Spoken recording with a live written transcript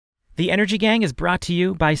The Energy Gang is brought to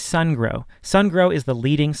you by SunGrow. SunGrow is the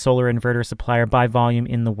leading solar inverter supplier by volume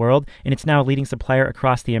in the world, and it's now a leading supplier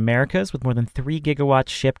across the Americas with more than 3 gigawatts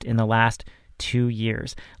shipped in the last 2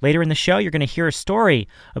 years. Later in the show, you're going to hear a story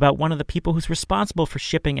about one of the people who's responsible for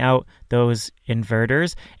shipping out those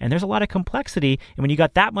inverters, and there's a lot of complexity, and when you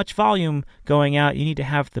got that much volume going out, you need to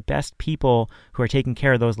have the best people who are taking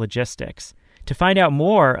care of those logistics. To find out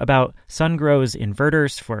more about SunGrow's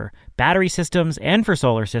inverters for battery systems and for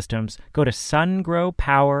solar systems, go to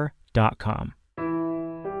sungrowpower.com.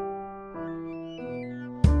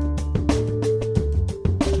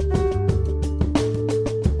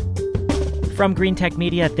 From Green Tech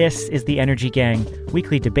Media, this is The Energy Gang,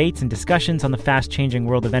 weekly debates and discussions on the fast-changing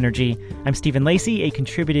world of energy. I'm Stephen Lacey, a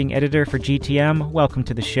contributing editor for GTM. Welcome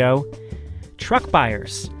to the show. Truck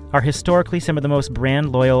buyers are historically some of the most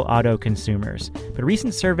brand-loyal auto consumers, but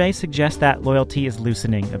recent surveys suggest that loyalty is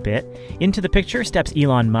loosening a bit. Into the picture steps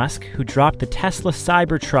Elon Musk, who dropped the Tesla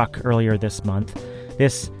Cybertruck earlier this month.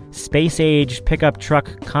 This space-age pickup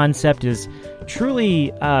truck concept is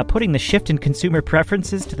truly putting the shift in consumer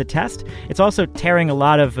preferences to the test. It's also tearing a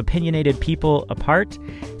lot of opinionated people apart.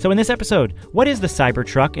 So in this episode, what is the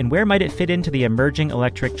Cybertruck and where might it fit into the emerging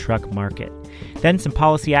electric truck market? Then some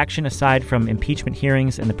policy action aside from impeachment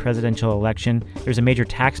hearings and the presidential election. There's a major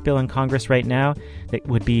tax bill in Congress right now that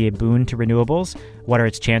would be a boon to renewables. What are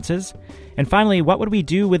its chances? And finally, what would we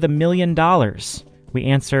do with $1 million? We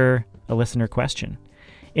answer a listener question.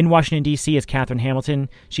 In Washington, D.C. is Catherine Hamilton.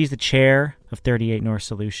 She's the chair of 38 North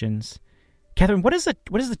Solutions. Catherine, what does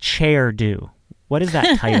the chair do? What is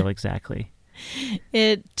that title exactly?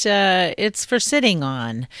 It's for sitting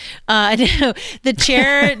on. The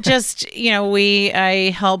chair just,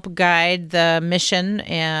 I help guide the mission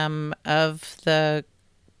of the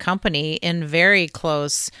company in very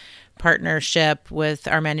close partnership with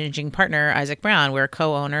our managing partner, Isaac Brown. We're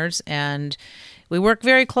co-owners, and we work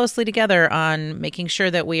very closely together on making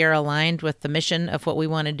sure that we are aligned with the mission of what we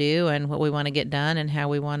want to do and what we want to get done and how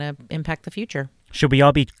we want to impact the future. Should we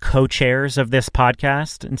all be co-chairs of this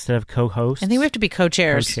podcast instead of co-hosts? I think we have to be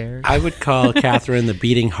co-chairs. I would call Catherine the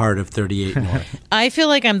beating heart of 38 North. I feel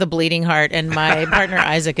like I'm the bleeding heart, and my partner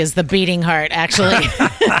Isaac is the beating heart, actually.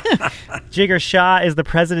 Jigar Shah is the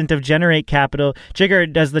president of Generate Capital.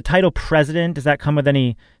 Jigar, does the title president, does that come with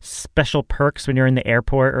any special perks when you're in the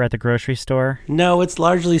airport or at the grocery store? No, it's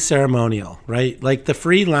largely ceremonial, right? Like the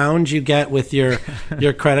free lounge you get with your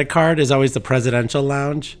credit card is always the presidential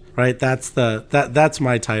lounge. Right, that's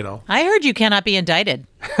my title. I heard you cannot be indicted.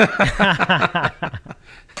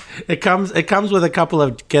 It comes with a couple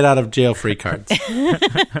of get out of jail free cards.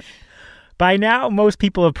 By now, most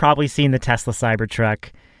people have probably seen the Tesla Cybertruck.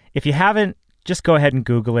 If you haven't, just go ahead and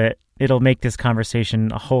Google it. It'll make this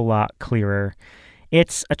conversation a whole lot clearer.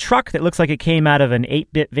 It's a truck that looks like it came out of an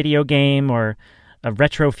 8-bit video game or a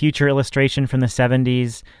retro future illustration from the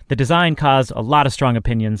 70s. The design caused a lot of strong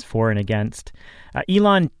opinions for and against.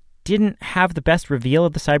 Elon didn't have the best reveal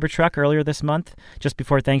of the Cybertruck earlier this month, just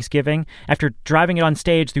before Thanksgiving. After driving it on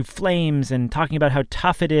stage through flames and talking about how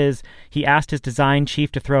tough it is, he asked his design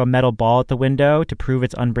chief to throw a metal ball at the window to prove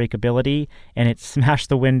its unbreakability, and it smashed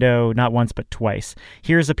the window not once but twice.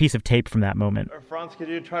 Here's a piece of tape from that moment. Franz, could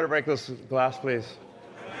you try to break this glass, please?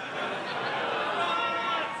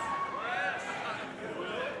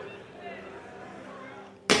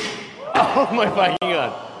 Oh my fucking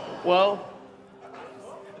God. Well,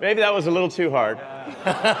 maybe that was a little too hard.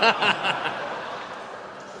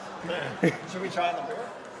 Should we try on the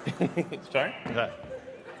beer? Sorry? Okay.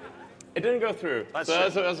 It didn't go through. So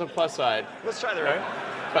that's a plus side. Let's try the right.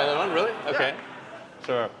 Try that one? Really? Okay. Yeah.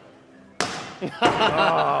 Sure.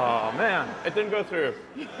 Oh, man. It didn't go through.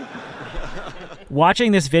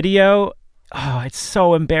 Watching this video, it's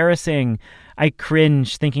so embarrassing. I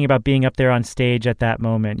cringe thinking about being up there on stage at that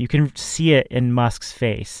moment. You can see it in Musk's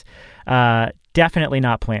face. Definitely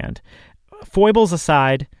not planned. Foibles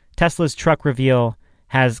aside, Tesla's truck reveal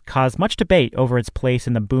has caused much debate over its place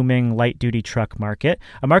in the booming light-duty truck market,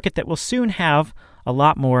 a market that will soon have a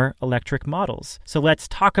lot more electric models. So let's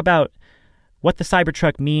talk about what the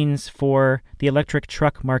Cybertruck means for the electric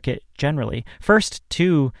truck market generally. First,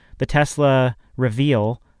 to the Tesla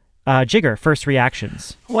reveal. Jigar, first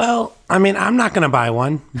reactions. Well, I mean, I'm not going to buy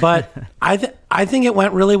one, but I think it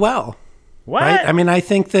went really well. What? Right? I mean, I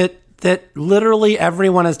think that literally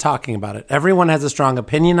everyone is talking about it. Everyone has a strong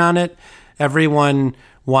opinion on it. Everyone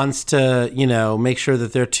wants to, make sure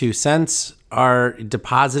that their 2 cents are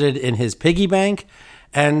deposited in his piggy bank.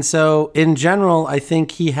 And so in general, I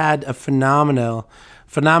think he had a phenomenon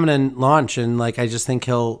launch. And I just think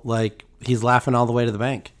he's laughing all the way to the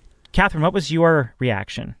bank. Catherine, what was your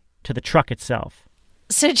reaction to the truck itself?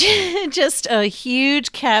 So just a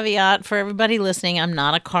huge caveat for everybody listening. I'm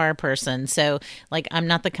not a car person. So like, I'm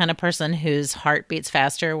not the kind of person whose heart beats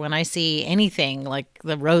faster when I see anything like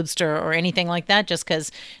the Roadster or anything like that, just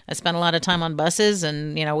because I spend a lot of time on buses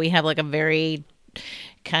and, we have like a very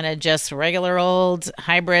kind of just regular old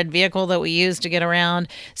hybrid vehicle that we use to get around.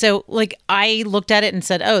 So like I looked at it and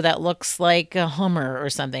said, oh, that looks like a Hummer or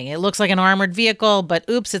something. It looks like an armored vehicle, but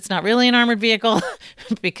oops, it's not really an armored vehicle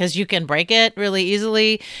because you can break it really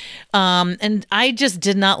easily. And I just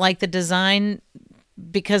did not like the design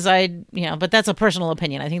because but that's a personal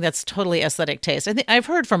opinion. I think that's totally aesthetic taste. I've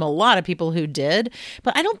heard from a lot of people who did,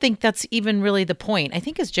 but I don't think that's even really the point. I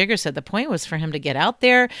think, as Jigger said, the point was for him to get out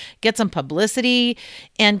there, get some publicity,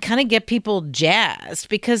 and kind of get people jazzed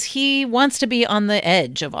because he wants to be on the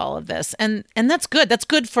edge of all of this. And that's good. That's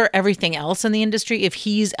good for everything else in the industry if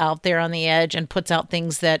he's out there on the edge and puts out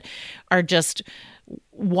things that are just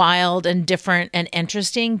wild and different and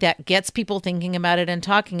interesting, that gets people thinking about it and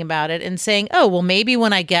talking about it and saying, oh, well, maybe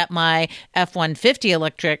when I get my F-150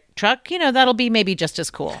 electric truck, that'll be maybe just as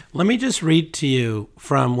cool. Let me just read to you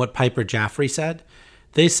from what Piper Jaffray said.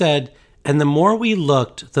 They said, and the more we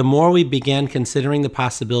looked, the more we began considering the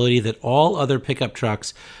possibility that all other pickup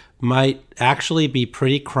trucks might actually be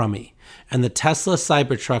pretty crummy. And the Tesla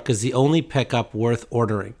Cybertruck is the only pickup worth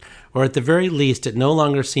ordering. Or at the very least, it no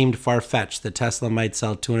longer seemed far-fetched that Tesla might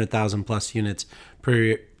sell 200,000 plus units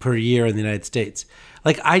per year in the United States.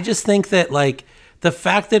 Like, I just think that, like, the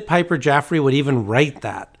fact that Piper Jaffray would even write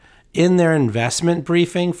that in their investment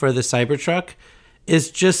briefing for the Cybertruck is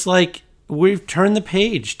just like, we've turned the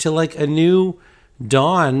page to, like, a new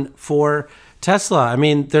dawn for Tesla. I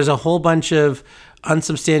mean, there's a whole bunch of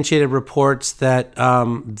unsubstantiated reports that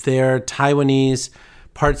their Taiwanese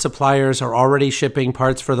part suppliers are already shipping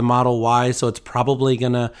parts for the Model Y, so it's probably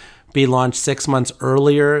going to be launched 6 months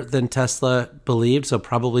earlier than Tesla believed, so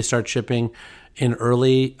probably start shipping in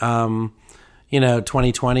early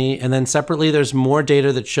 2020. And then separately, there's more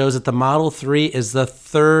data that shows that the Model 3 is the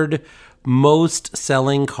third most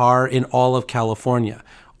selling car in all of California.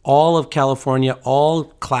 All of California, all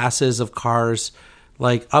classes of cars,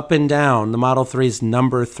 like up and down, the Model 3 is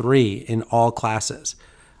number 3 in all classes.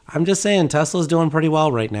 I'm just saying, Tesla's doing pretty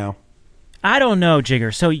well right now. I don't know,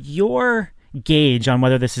 Jigger. So your gauge on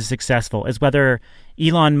whether this is successful is whether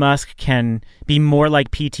Elon Musk can be more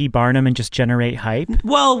like P.T. Barnum and just generate hype?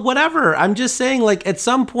 Well, whatever. I'm just saying, like, at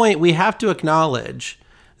some point we have to acknowledge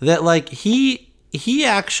that, like, he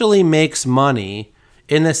actually makes money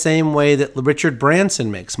in the same way that Richard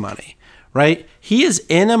Branson makes money, right? He is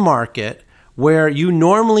in a market where you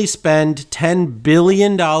normally spend $10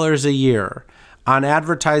 billion a year on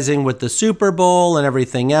advertising with the Super Bowl and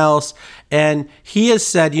everything else. And he has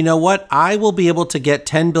said, you know what? I will be able to get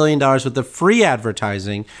 $10 billion worth of free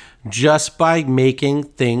advertising just by making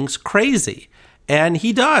things crazy. And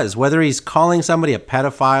he does, whether he's calling somebody a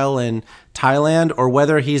pedophile in Thailand or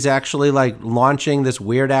whether he's actually like launching this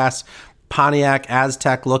weird ass Pontiac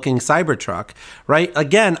Aztec looking Cybertruck, right?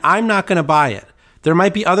 Again, I'm not going to buy it. There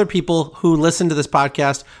might be other people who listen to this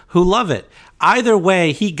podcast who love it. Either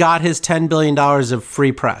way, he got his $10 billion of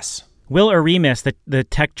free press. Will Aremus, the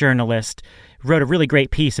tech journalist, wrote a really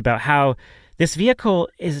great piece about how this vehicle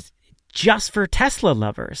is just for Tesla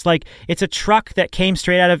lovers. Like, it's a truck that came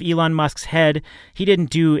straight out of Elon Musk's head. He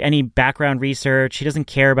didn't do any background research. He doesn't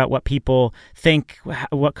care about what people think,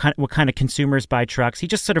 what kind of consumers buy trucks. He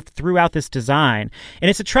just sort of threw out this design.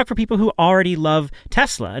 And it's a truck for people who already love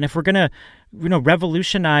Tesla. And if we're going to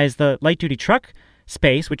revolutionize the light-duty truck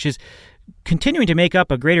space, which is continuing to make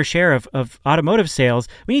up a greater share of automotive sales,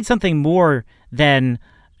 we need something more than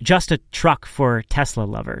just a truck for Tesla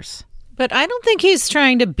lovers. But I don't think he's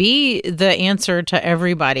trying to be the answer to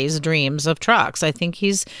everybody's dreams of trucks. I think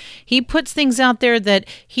he puts things out there that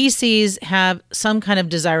he sees have some kind of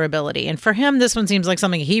desirability. And for him, this one seems like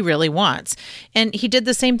something he really wants. And he did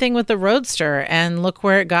the same thing with the Roadster, and look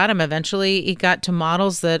where it got him. Eventually, he got to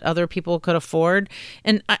models that other people could afford.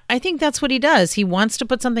 And I think that's what he does. He wants to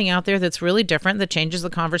put something out there that's really different, that changes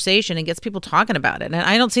the conversation and gets people talking about it. And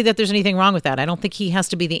I don't see that there's anything wrong with that. I don't think he has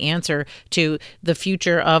to be the answer to the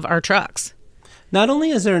future of our trucks. Not only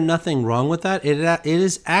is there nothing wrong with that, it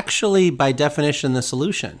is actually, by definition, the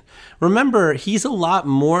solution. Remember, he's a lot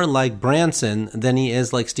more like Branson than he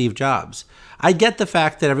is like Steve Jobs. I get the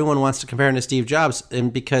fact that everyone wants to compare him to Steve Jobs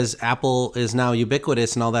and because Apple is now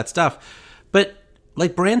ubiquitous and all that stuff. But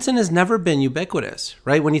like Branson has never been ubiquitous,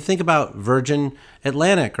 right? When you think about Virgin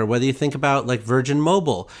Atlantic or whether you think about like Virgin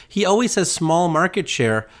Mobile, he always has small market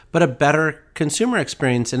share, but a better consumer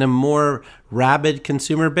experience and a more rabid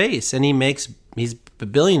consumer base. And he makes a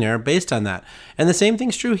billionaire based on that. And the same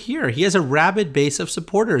thing's true here. He has a rabid base of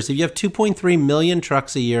supporters. If you have 2.3 million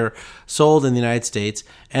trucks a year sold in the United States,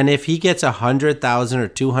 and if he gets 100,000 or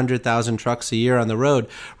 200,000 trucks a year on the road,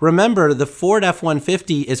 remember the Ford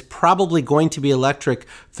F-150 is probably going to be electric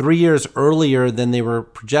 3 years earlier than they were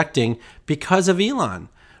projecting because of Elon,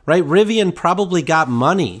 right? Rivian probably got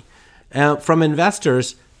money from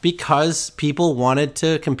investors because people wanted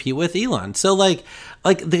to compete with Elon. So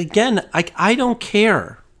again, I don't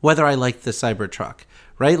care whether I like the Cybertruck,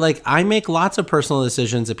 right? Like, I make lots of personal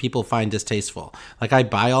decisions that people find distasteful. Like, I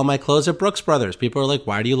buy all my clothes at Brooks Brothers. People are like,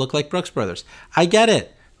 why do you look like Brooks Brothers? I get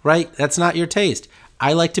it, right? That's not your taste.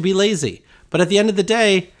 I like to be lazy. But at the end of the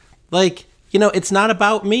day, it's not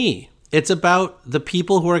about me. It's about the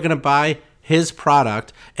people who are going to buy his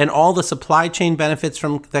product and all the supply chain benefits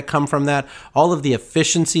that come from that, all of the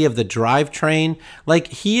efficiency of the drivetrain. Like,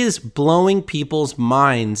 he is blowing people's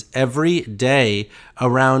minds every day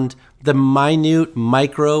around the minute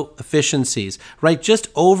micro efficiencies, right? Just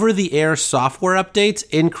over-the-air software updates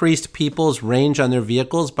increased people's range on their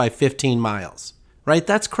vehicles by 15 miles, right?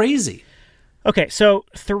 That's crazy. Okay, so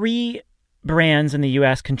 3 brands in the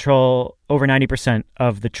U.S. control over 90%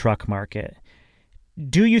 of the truck market.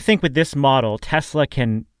 Do you think with this model, Tesla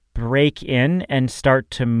can break in and start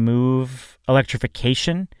to move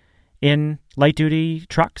electrification in light-duty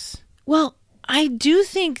trucks? Well, I do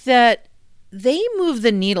think that they move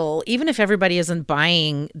the needle, even if everybody isn't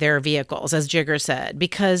buying their vehicles, as Jigger said,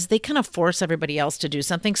 because they kind of force everybody else to do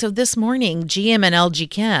something. So this morning, GM and LG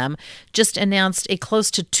Chem just announced a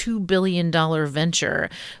close to $2 billion venture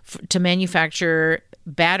to manufacture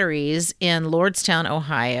batteries in Lordstown,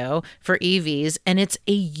 Ohio for EVs, and it's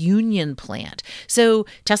a union plant. So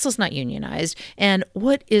Tesla's not unionized. And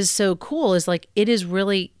what is so cool is it is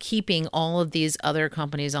really keeping all of these other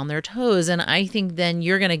companies on their toes. And I think then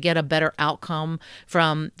you're going to get a better outcome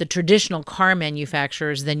from the traditional car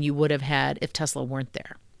manufacturers than you would have had if Tesla weren't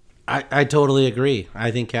there. I totally agree. I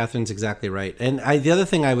think Catherine's exactly right. And the other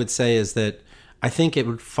thing I would say is that I think it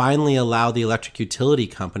would finally allow the electric utility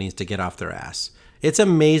companies to get off their ass. It's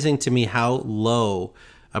amazing to me how low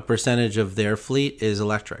a percentage of their fleet is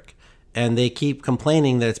electric. And they keep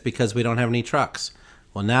complaining that it's because we don't have any trucks.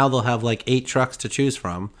 Well, now they'll have 8 trucks to choose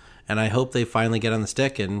from. And I hope they finally get on the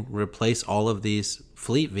stick and replace all of these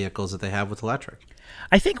fleet vehicles that they have with electric.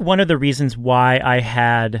 I think one of the reasons why I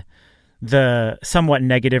had the somewhat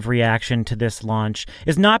negative reaction to this launch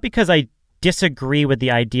is not because I disagree with the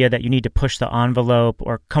idea that you need to push the envelope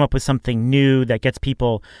or come up with something new that gets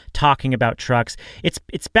people talking about trucks.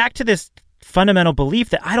 It's back to this fundamental belief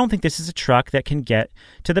that I don't think this is a truck that can get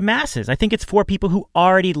to the masses. I think it's for people who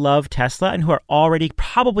already love Tesla and who are already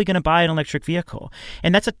probably going to buy an electric vehicle.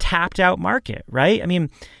 And that's a tapped out market, right? I mean,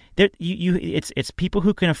 it's people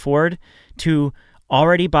who can afford to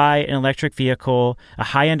already buy an electric vehicle, a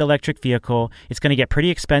high-end electric vehicle. It's going to get pretty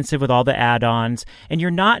expensive with all the add-ons, and you're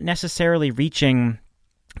not necessarily reaching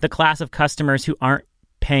the class of customers who aren't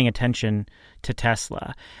paying attention to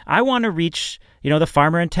Tesla. I want to reach, the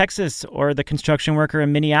farmer in Texas or the construction worker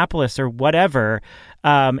in Minneapolis or whatever,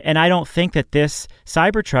 and I don't think that this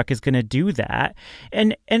Cybertruck is going to do that.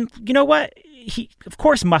 And you know what? Of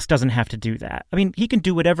course, Musk doesn't have to do that. I mean, he can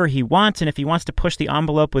do whatever he wants, and if he wants to push the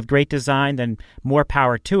envelope with great design, then more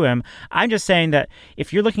power to him. I'm just saying that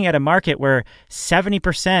if you're looking at a market where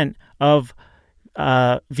 70% of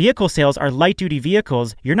vehicle sales are light-duty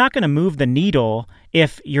vehicles, you're not going to move the needle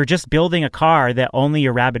if you're just building a car that only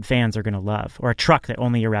your rabid fans are going to love, or a truck that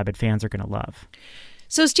only your rabid fans are going to love.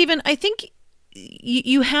 So, Stephen, I think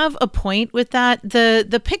you have a point with that.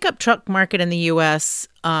 The pickup truck market in the U.S.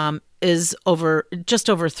 Is just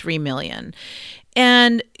over 3 million.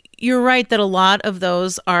 And you're right that a lot of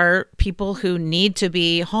those are people who need to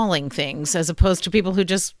be hauling things as opposed to people who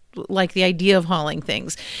just like the idea of hauling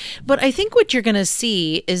things. But I think what you're going to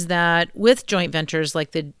see is that with joint ventures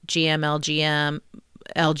like the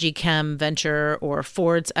LG Chem venture or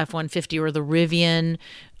Ford's F-150 or the Rivian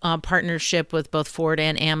partnership with both Ford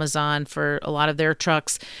and Amazon for a lot of their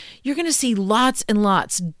trucks, you're going to see lots and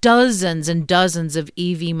lots, dozens and dozens of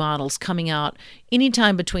EV models coming out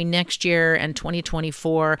anytime between next year and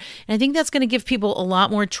 2024. And I think that's going to give people a lot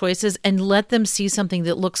more choices and let them see something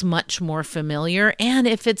that looks much more familiar. And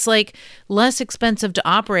if it's less expensive to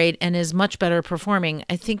operate and is much better performing,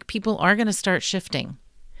 I think people are going to start shifting.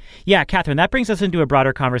 Yeah, Catherine, that brings us into a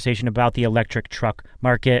broader conversation about the electric truck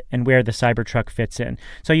market and where the Cybertruck fits in.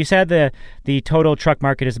 So you said the total truck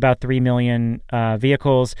market is about 3 million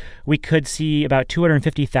vehicles. We could see about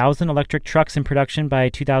 250,000 electric trucks in production by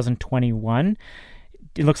 2021.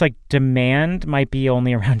 it looks like demand might be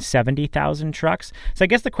only around 70,000 trucks. So I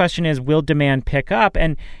guess the question is, will demand pick up?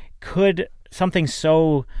 And could something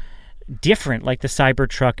so different like the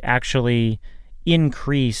Cybertruck actually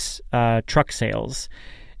increase truck sales?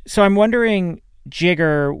 So I'm wondering,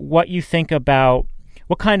 Jigger, what you think about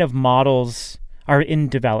what kind of models are in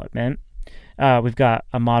development. We've got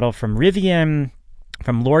a model from Rivian,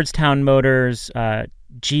 from Lordstown Motors,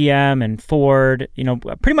 GM and Ford.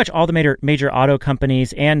 Pretty much all the major auto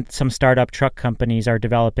companies and some startup truck companies are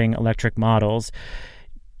developing electric models.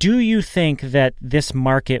 Do you think that this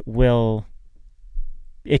market will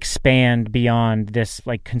expand beyond this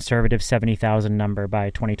like conservative 70,000 number by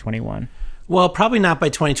 2021? Well, probably not by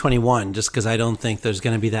 2021, just because I don't think there's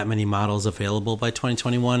going to be that many models available by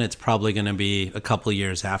 2021. It's probably going to be a couple of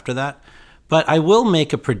years after that. But I will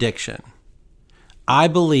make a prediction. I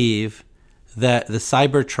believe that the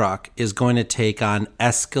Cybertruck is going to take on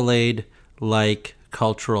Escalade-like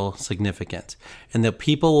cultural significance, and that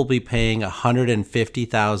people will be paying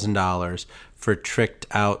 $150,000 for tricked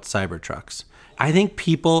out Cybertrucks. I think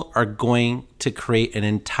people are going to create an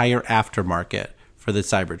entire aftermarket for the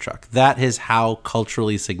Cybertruck. That is how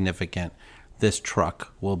culturally significant this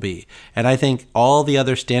truck will be. And I think all the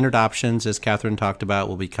other standard options, as Catherine talked about,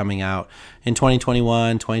 will be coming out in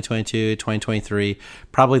 2021, 2022, 2023.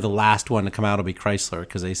 Probably the last one to come out will be Chrysler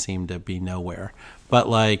because they seem to be nowhere. But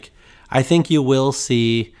I think you will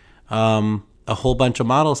see a whole bunch of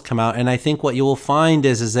models come out. And I think what you will find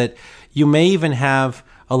is that you may even have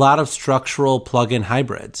a lot of structural plug-in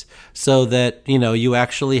hybrids so that, you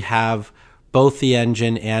actually have both the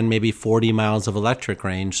engine and maybe 40 miles of electric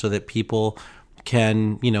range so that people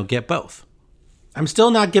can, get both. I'm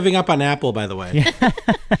still not giving up on Apple, by the way.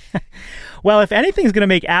 Well, if anything's going to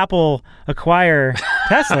make Apple acquire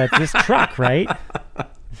Tesla, it's this truck, right?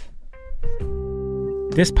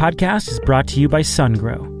 This podcast is brought to you by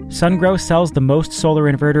SunGrow. SunGrow sells the most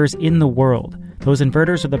solar inverters in the world. Those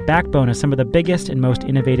inverters are the backbone of some of the biggest and most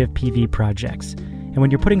innovative PV projects. And when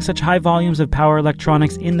you're putting such high volumes of power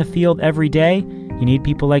electronics in the field every day, you need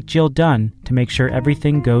people like Jill Dunn to make sure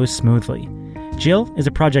everything goes smoothly. Jill is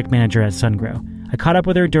a project manager at SunGrow. I caught up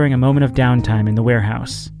with her during a moment of downtime in the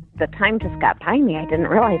warehouse. The time just got by me. I didn't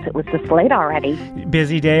realize it was this late already.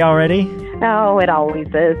 Busy day already? Oh, it always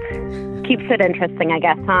is. Keeps it interesting, I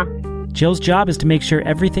guess, huh? Jill's job is to make sure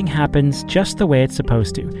everything happens just the way it's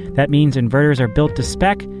supposed to. That means inverters are built to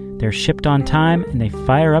spec, they're shipped on time, and they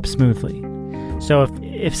fire up smoothly. So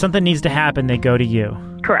if something needs to happen, they go to you.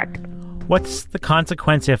 Correct. What's the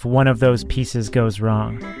consequence if one of those pieces goes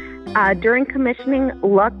wrong? During commissioning,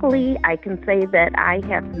 luckily, I can say that I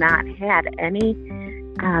have not had any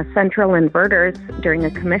central inverters during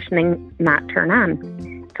a commissioning not turn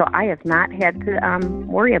on. So I have not had to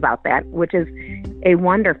worry about that, which is a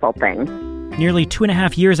wonderful thing. Nearly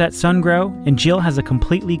 2.5 years at SunGrow, and Jill has a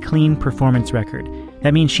completely clean performance record.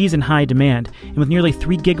 That means she's in high demand, and with nearly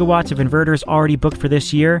 3 gigawatts of inverters already booked for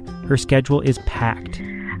this year, her schedule is packed.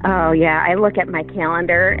 Oh, yeah. I look at my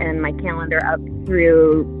calendar and my calendar up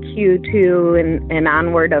through Q2 and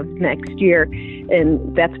onward of next year,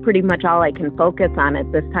 and that's pretty much all I can focus on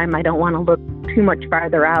at this time. I don't want to look too much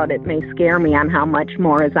farther out. It may scare me on how much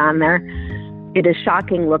more is on there. It is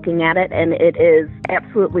shocking looking at it, and it is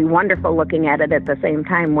absolutely wonderful looking at it at the same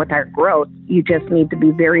time with our growth. You just need to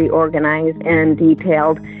be very organized and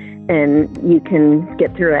detailed, and you can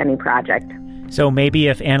get through any project. So maybe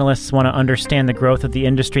if analysts want to understand the growth of the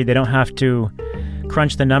industry, they don't have to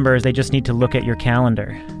crunch the numbers. They just need to look at your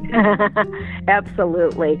calendar.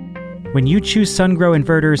 Absolutely. When you choose SunGrow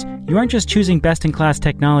inverters, you aren't just choosing best-in-class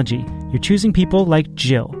technology. You're choosing people like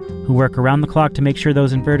Jill, who work around the clock to make sure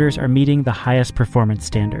those inverters are meeting the highest performance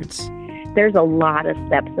standards. There's a lot of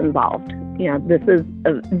steps involved. This is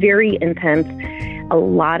a very intense, a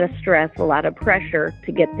lot of stress, a lot of pressure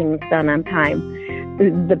to get things done on time.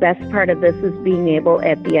 The best part of this is being able,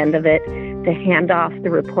 at the end of it, to hand off the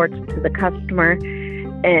reports to the customer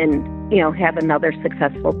and, have another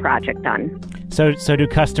successful project done. So do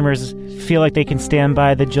customers feel like they can stand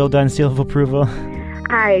by the Jill Dunn seal of approval?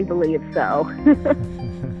 I believe so.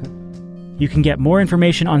 You can get more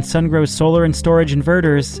information on SunGrow's solar and storage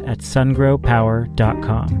inverters at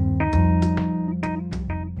sungrowpower.com.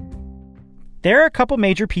 There are a couple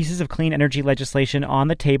major pieces of clean energy legislation on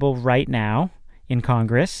the table right now in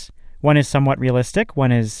Congress. One is somewhat realistic,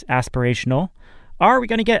 one is aspirational. Are we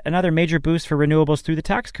going to get another major boost for renewables through the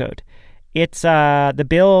tax code? It's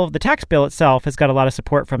the tax bill itself has got a lot of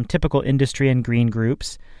support from typical industry and green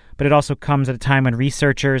groups, but it also comes at a time when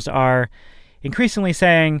researchers are increasingly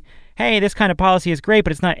saying, hey, this kind of policy is great,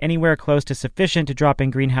 but it's not anywhere close to sufficient to drop in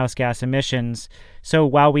greenhouse gas emissions. So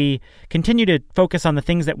while we continue to focus on the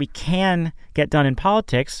things that we can get done in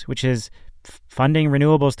politics, which is funding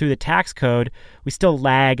renewables through the tax code, we still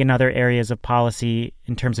lag in other areas of policy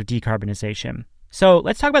in terms of decarbonization. So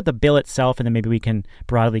let's talk about the bill itself, and then maybe we can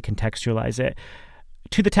broadly contextualize it.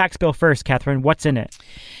 To the tax bill first, Catherine, what's in it?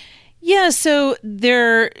 Yeah, so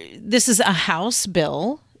this is a House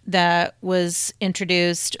bill that was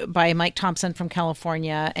introduced by Mike Thompson from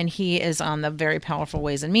California, and he is on the very powerful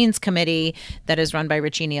Ways and Means Committee that is run by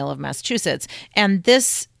Richie Neal of Massachusetts. And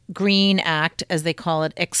this Green Act, as they call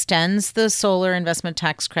it, extends the solar investment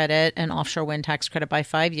tax credit and offshore wind tax credit by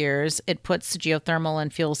 5 years. It puts geothermal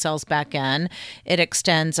and fuel cells back in. It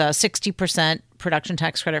extends a 60% production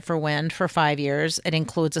tax credit for wind for 5 years. It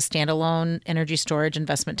includes a standalone energy storage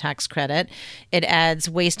investment tax credit. It adds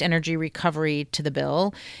waste energy recovery to the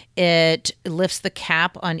bill. It lifts the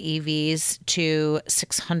cap on EVs to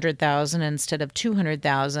 600,000 instead of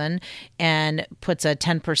 200,000 and puts a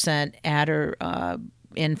 10% adder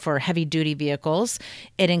in for heavy-duty vehicles.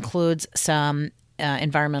 It includes some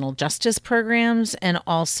environmental justice programs and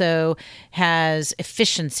also has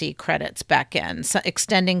efficiency credits back in, so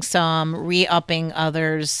extending some, re-upping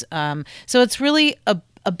others. So it's really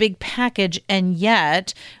a big package, and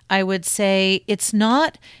yet I would say it's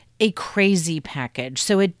not a crazy package.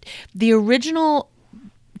 So the original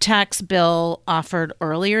tax bill offered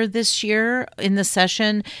earlier this year in the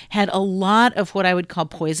session had a lot of what I would call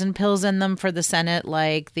poison pills in them for the Senate,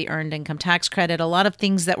 like the earned income tax credit, a lot of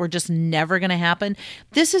things that were just never going to happen.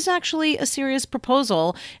 This is actually a serious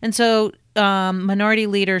proposal. And so Minority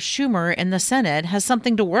Leader Schumer in the Senate has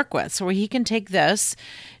something to work with, so he can take this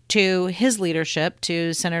to his leadership,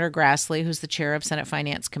 to Senator Grassley, who's the chair of Senate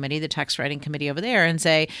Finance Committee, the tax writing committee over there, and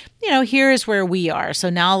say, here is where we are. So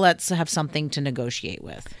now let's have something to negotiate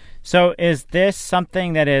with. So is this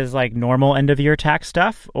something that is like normal end of year tax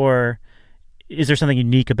stuff, or is there something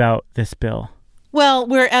unique about this bill? Well,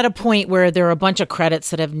 we're at a point where there are a bunch of credits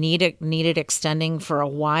that have needed extending for a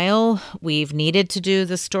while. We've needed to do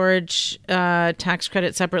the storage tax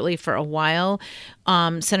credit separately for a while.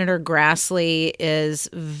 Senator Grassley is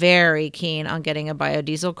very keen on getting a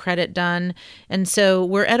biodiesel credit done. And so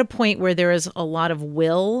we're at a point where there is a lot of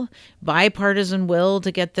bipartisan will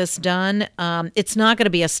to get this done. It's not going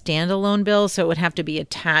to be a standalone bill, so it would have to be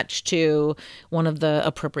attached to one of the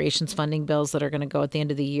appropriations funding bills that are going to go at the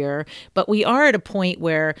end of the year. But we are at a point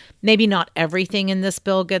where maybe not everything in this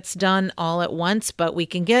bill gets done all at once, but we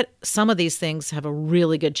can get some of these things have a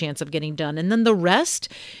really good chance of getting done. And then the rest,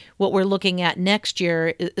 what we're looking at next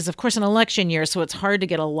year is, of course, an election year, so it's hard to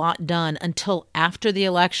get a lot done until after the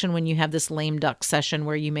election, when you have this lame duck session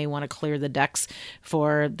where you may want to clear the decks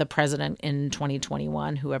for the president in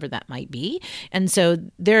 2021, whoever that might be. And so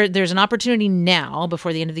there's an opportunity now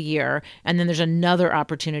before the end of the year, and then there's another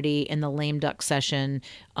opportunity in the lame duck session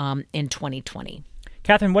in 2020.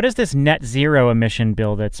 Catherine, what is this net zero emission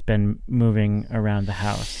bill that's been moving around the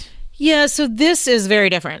House? Yeah, so this is very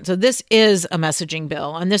different. So this is a messaging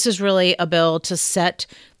bill, and this is really a bill to set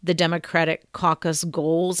the Democratic caucus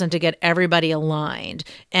goals and to get everybody aligned.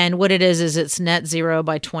 And what it is it's net zero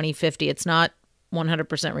by 2050. It's not 100%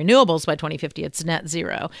 renewables by 2050. It's net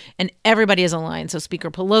zero. And everybody is aligned. So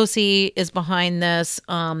Speaker Pelosi is behind this.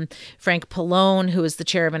 Frank Pallone, who is the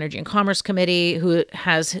chair of Energy and Commerce Committee, who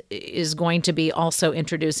is going to be also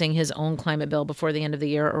introducing his own climate bill before the end of the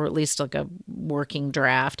year, or at least like a working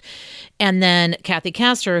draft. And then Kathy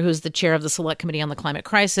Castor, who's the chair of the Select Committee on the Climate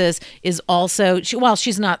Crisis, is also, she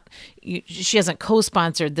hasn't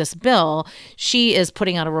co-sponsored this bill. She is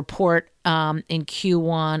putting out a report in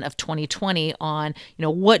Q1 of 2020 on,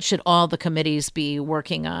 what should all the committees be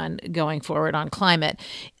working on going forward on climate.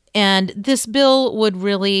 And this bill would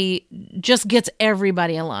really just gets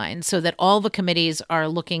everybody aligned so that all the committees are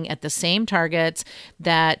looking at the same targets,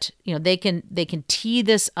 that, they can tee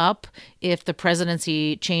this up if the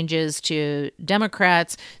presidency changes to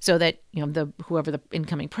Democrats, so that, whoever the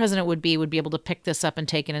incoming president would be able to pick this up and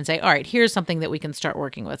take it and say, all right, here's something that we can start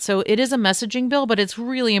working with. So it is a messaging bill, but it's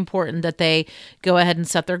really important that they go ahead and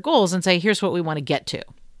set their goals and say, here's what we want to get to.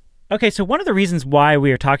 Okay, so one of the reasons why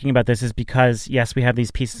we are talking about this is because, yes, we have these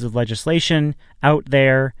pieces of legislation out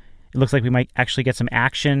there. It looks like we might actually get some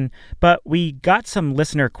action, but we got some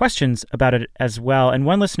listener questions about it as well. And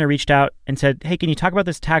one listener reached out and said, hey, can you talk about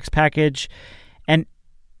this tax package? And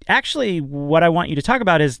actually, what I want you to talk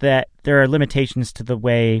about is that there are limitations to the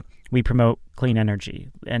way we promote clean energy.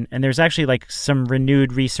 And there's actually like some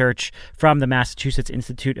renewed research from the Massachusetts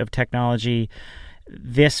Institute of Technology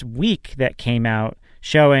this week that came out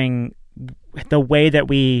showing the way that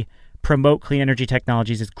we promote clean energy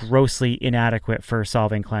technologies is grossly inadequate for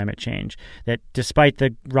solving climate change. That despite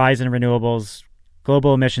the rise in renewables,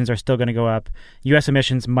 global emissions are still going to go up. U.S.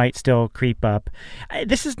 emissions might still creep up.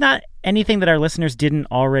 This is not anything that our listeners didn't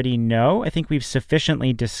already know. I think we've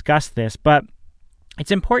sufficiently discussed this, but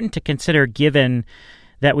it's important to consider given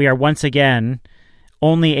that we are once again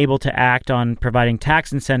only able to act on providing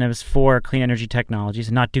tax incentives for clean energy technologies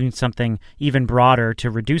and not doing something even broader to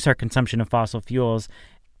reduce our consumption of fossil fuels.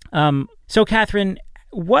 So, Catherine,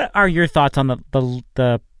 what are your thoughts on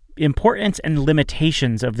the importance and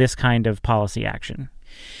limitations of this kind of policy action?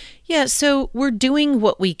 Yeah, so we're doing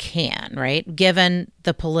what we can, right, given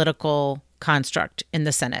the political construct in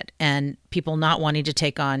the Senate and people not wanting to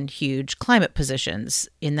take on huge climate positions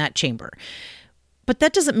in that chamber. But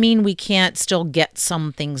that doesn't mean we can't still get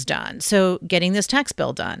some things done. So getting this tax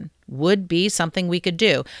bill done would be something we could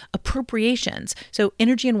do. Appropriations. So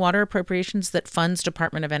energy and water appropriations that funds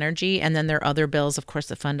Department of Energy, and then there are other bills, of course,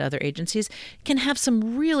 that fund other agencies, can have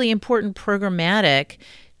some really important programmatic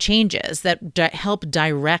changes that help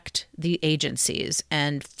direct the agencies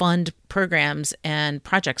and fund programs and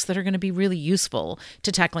projects that are going to be really useful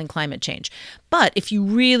to tackling climate change. But if you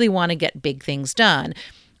really want to get big things done,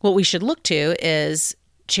 what we should look to is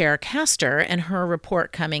Chair Castor and her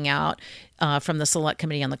report coming out from the Select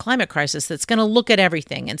Committee on the Climate Crisis that's going to look at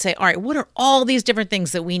everything and say, all right, what are all these different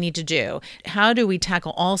things that we need to do? How do we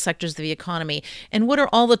tackle all sectors of the economy? And what are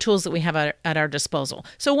all the tools that we have at our disposal?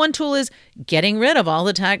 So one tool is getting rid of all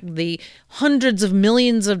the hundreds of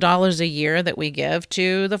millions of dollars a year that we give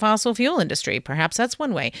to the fossil fuel industry. Perhaps that's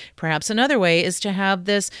one way. Perhaps another way is to have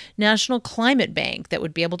this national climate bank that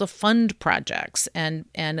would be able to fund projects and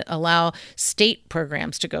allow state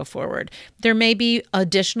programs to go forward. There may be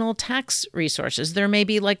additional tax resources. There may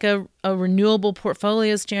be like a renewable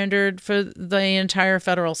portfolio standard for the entire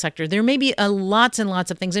federal sector. There may be lots and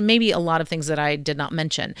lots of things, and maybe a lot of things that I did not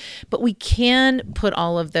mention. But we can put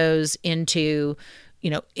all of those into,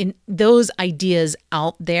 in those ideas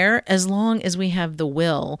out there as long as we have the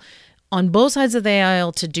will on both sides of the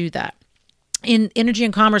aisle to do that. In Energy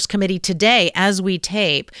and Commerce Committee today, as we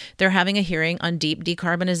tape, they're having a hearing on deep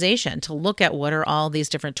decarbonization to look at what are all these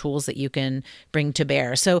different tools that you can bring to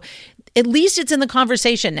bear. So at least it's in the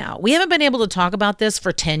conversation now. We haven't been able to talk about this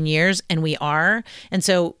for 10 years, and we are. And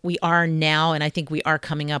so we are now, and I think we are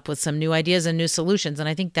coming up with some new ideas and new solutions, and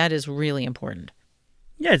I think that is really important.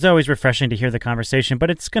 Yeah, it's always refreshing to hear the conversation,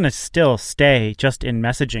 but it's going to still stay just in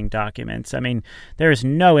messaging documents. I mean, there is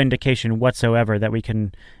no indication whatsoever that we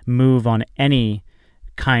can move on any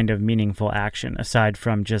kind of meaningful action aside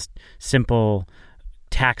from just simple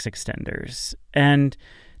tax extenders. And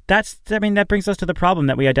that brings us to the problem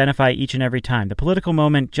that we identify each and every time. The political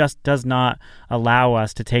moment just does not allow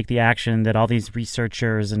us to take the action that all these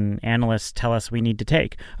researchers and analysts tell us we need to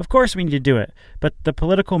take. Of course, we need to do it, but the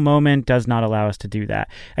political moment does not allow us to do that.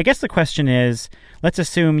 I guess the question is, let's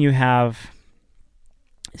assume you have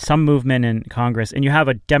some movement in Congress and you have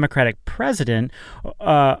a Democratic president,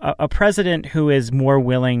 a president who is more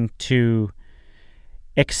willing to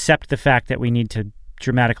accept the fact that we need to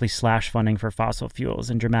dramatically slash funding for fossil fuels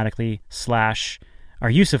and dramatically slash our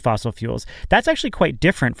use of fossil fuels. That's actually quite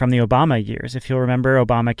different from the Obama years. If you'll remember,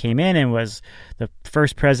 Obama came in and was the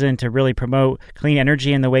first president to really promote clean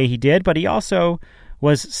energy in the way he did, but he also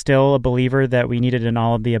was still a believer that we needed an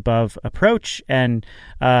all-of-the-above approach and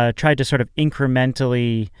tried to sort of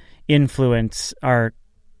incrementally influence our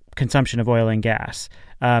consumption of oil and gas.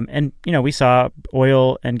 And we saw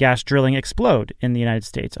oil and gas drilling explode in the United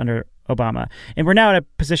States under Obama. And we're now at a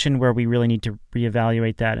position where we really need to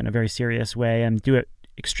reevaluate that in a very serious way and do it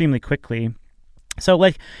extremely quickly. So,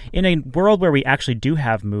 like, in a world where we actually do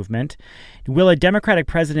have movement, will a Democratic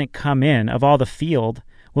president come in, of all the field,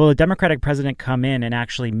 will a Democratic president come in and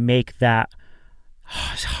actually make that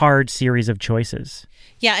hard series of choices?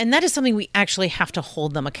 Yeah, and that is something we actually have to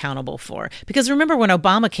hold them accountable for. Because remember, when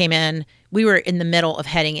Obama came in, we were in the middle of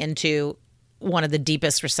heading into one of the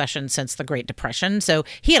deepest recessions since the Great Depression. So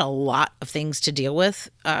he had a lot of things to deal with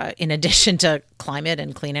in addition to climate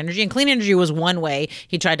and clean energy. And clean energy was one way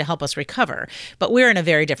he tried to help us recover. But we're in a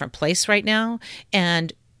very different place right now.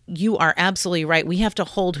 And you are absolutely right. We have to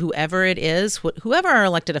hold whoever it is, whoever our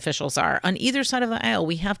elected officials are, on either side of the aisle,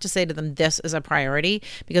 we have to say to them, this is a priority,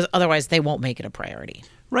 because otherwise they won't make it a priority.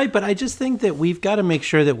 Right, but I just think that we've got to make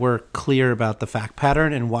sure that we're clear about the fact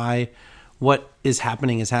pattern and why what is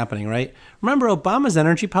happening, right? Remember, Obama's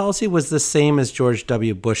energy policy was the same as George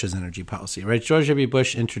W. Bush's energy policy, right? George W.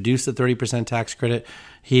 Bush introduced the 30% tax credit.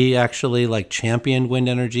 He actually championed wind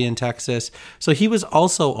energy in Texas. So he was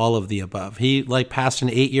also all of the above. He passed an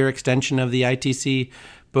 8-year extension of the ITC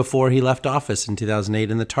before he left office in 2008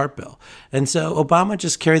 in the TARP bill. And so Obama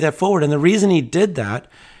just carried that forward. And the reason he did that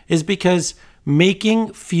is because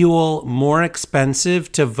making fuel more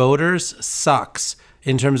expensive to voters sucks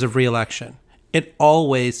in terms of reelection. It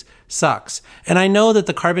always sucks. And I know that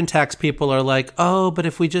the carbon tax people are like, oh, but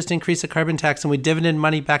if we just increase the carbon tax and we dividend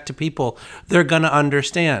money back to people, they're going to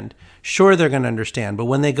understand. Sure, they're going to understand. But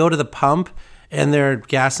when they go to the pump and their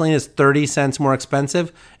gasoline is 30 cents more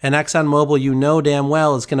expensive, and ExxonMobil, you know damn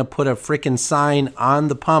well, is going to put a freaking sign on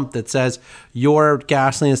the pump that says your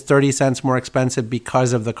gasoline is 30 cents more expensive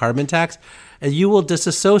because of the carbon tax, and you will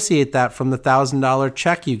disassociate that from the $1,000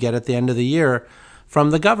 check you get at the end of the year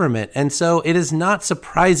from the government. And so it is not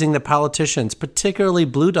surprising that politicians, particularly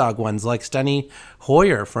blue dog ones like Steny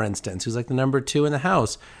Hoyer, for instance, who's like the number 2 in the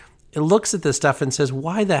House, it looks at this stuff and says,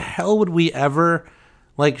 why the hell would we ever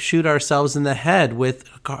like shoot ourselves in the head with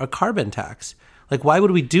a carbon tax? Like, why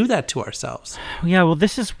would we do that to ourselves? Yeah, well,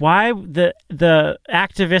 this is why the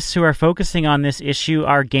activists who are focusing on this issue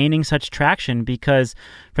are gaining such traction, because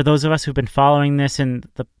for those of us who've been following this in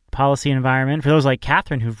the policy environment, for those like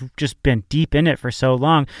Catherine who've just been deep in it for so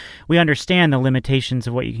long, we understand the limitations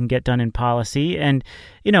of what you can get done in policy. And,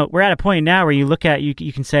 you know, we're at a point now where you look at, you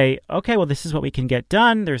can say, okay, well, this is what we can get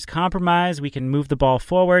done. There's compromise. We can move the ball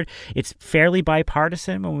forward. It's fairly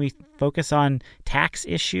bipartisan when we focus on tax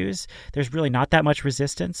issues. There's really not that much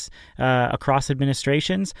resistance across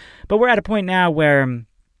administrations. But we're at a point now where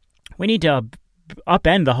we need to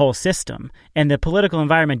upend the whole system, and the political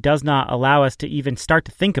environment does not allow us to even start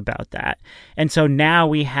to think about that. And so now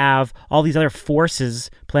we have all these other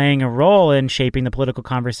forces playing a role in shaping the political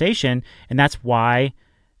conversation, and that's why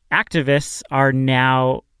activists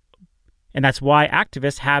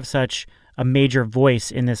have such a major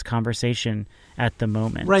voice in this conversation at the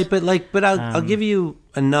moment. Right, but I'll give you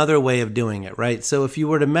another way of doing it, right? So if you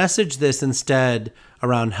were to message this instead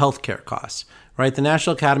around healthcare costs, right? The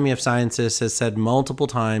National Academy of Sciences has said multiple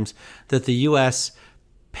times that the U.S.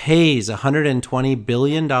 pays $120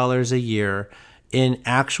 billion a year in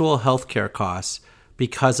actual healthcare costs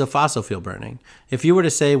because of fossil fuel burning. If you were to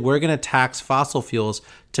say we're going to tax fossil fuels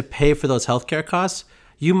to pay for those healthcare costs,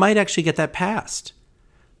 you might actually get that passed,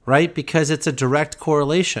 right? Because it's a direct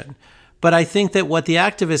correlation. But I think that what the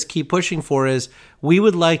activists keep pushing for is we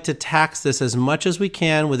would like to tax this as much as we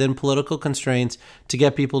can within political constraints to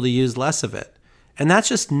get people to use less of it. And that's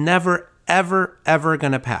just never, ever, ever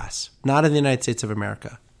going to pass. Not in the United States of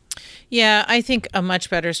America. Yeah, I think a much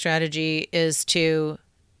better strategy is to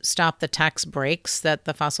stop the tax breaks that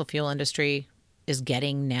the fossil fuel industry is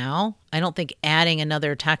getting now. I don't think adding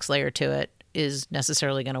another tax layer to it is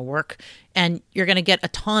necessarily going to work. And you're going to get a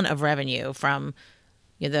ton of revenue from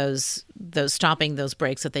those stopping those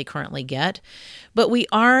breaks that they currently get. But we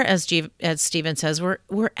are, as Stephen says,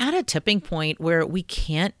 we're at a tipping point where we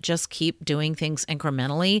can't just keep doing things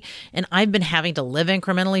incrementally. And I've been having to live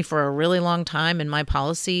incrementally for a really long time in my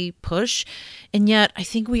policy push. And yet I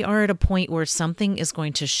think we are at a point where something is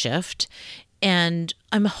going to shift. And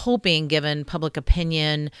I'm hoping, given public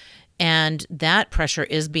opinion and that pressure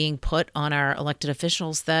is being put on our elected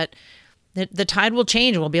officials, that the tide will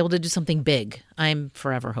change and we'll be able to do something big. I'm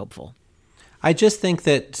forever hopeful. I just think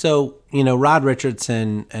that, Rod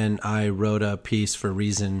Richardson and I wrote a piece for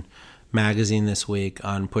Reason magazine this week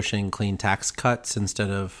on pushing clean tax cuts instead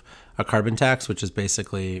of a carbon tax, which is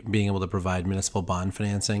basically being able to provide municipal bond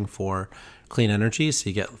financing for clean energy. So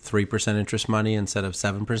you get 3% interest money instead of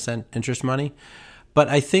 7% interest money. But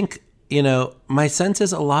I think, my sense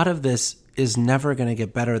is a lot of this is never going to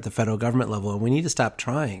get better at the federal government level, and we need to stop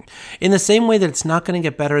trying. In the same way that it's not going to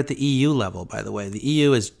get better at the EU level, by the way. The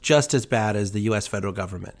EU is just as bad as the U.S. federal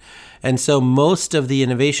government. And so most of the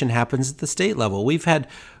innovation happens at the state level. We've had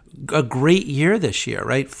a great year this year,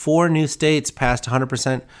 right? 4 new states passed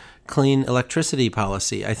 100% clean electricity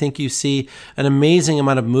policy. I think you see an amazing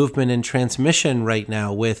amount of movement in transmission right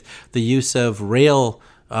now with the use of rail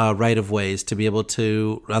right-of-ways to be able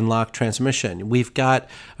to unlock transmission. We've got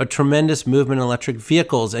a tremendous movement in electric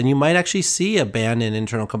vehicles, and you might actually see a ban in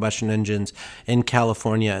internal combustion engines in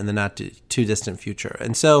California in the not too distant future.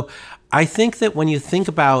 And so I think that when you think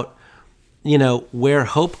about where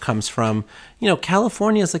hope comes from,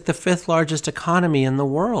 California is like the 5th largest economy in the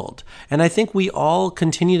world. And I think we all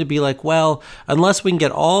continue to be like, well, unless we can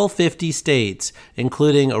get all 50 states,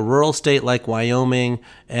 including a rural state like Wyoming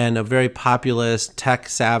and a very populous,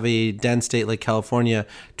 tech-savvy, dense state like California,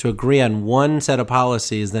 to agree on one set of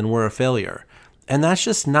policies, then we're a failure. And that's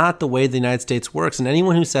just not the way the United States works. And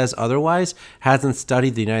anyone who says otherwise hasn't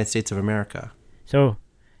studied the United States of America. So,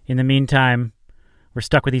 in the meantime, we're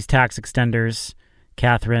stuck with these tax extenders.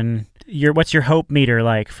 Catherine, what's your hope meter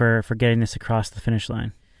like for getting this across the finish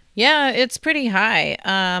line? Yeah, it's pretty high.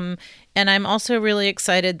 And I'm also really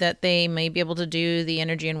excited that they may be able to do the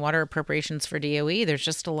energy and water appropriations for DOE. There's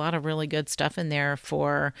just a lot of really good stuff in there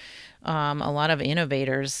for a lot of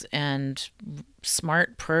innovators and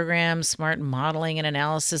smart programs, smart modeling and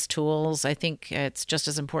analysis tools. I think it's just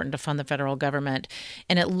as important to fund the federal government.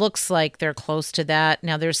 And it looks like they're close to that.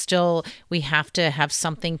 Now, we have to have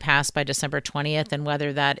something passed by December 20th. And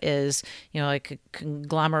whether that is, like a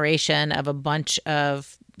conglomeration of a bunch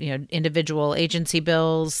of, individual agency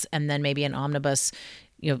bills and then maybe an omnibus,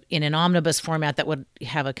 in an omnibus format that would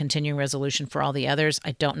have a continuing resolution for all the others.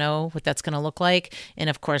 I don't know what that's going to look like. And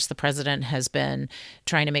of course, the president has been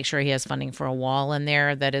trying to make sure he has funding for a wall in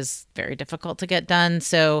there that is very difficult to get done.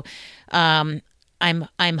 So I'm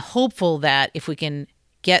hopeful that if we can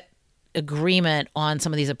get agreement on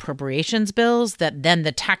some of these appropriations bills, that then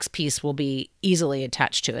the tax piece will be easily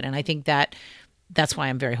attached to it. And I think that's why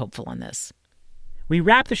I'm very hopeful on this. We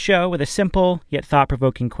wrap the show with a simple yet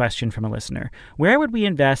thought-provoking question from a listener. Where would we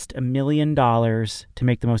invest $1 million to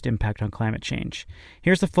make the most impact on climate change?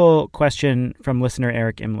 Here's the full question from listener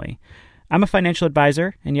Eric Imley. I'm a financial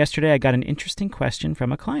advisor, and yesterday I got an interesting question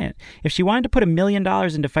from a client. If she wanted to put $1 million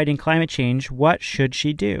into fighting climate change, what should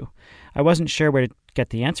she do? I wasn't sure where to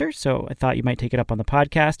get the answer, so I thought you might take it up on the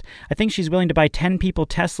podcast. I think she's willing to buy 10 people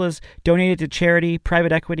Teslas, donate it to charity,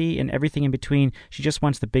 private equity, and everything in between. She just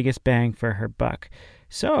wants the biggest bang for her buck.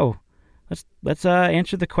 So let's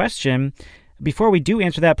answer the question. Before we do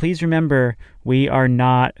answer that, please remember we are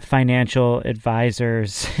not financial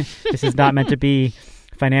advisors. This is not meant to be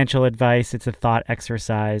financial advice. It's a thought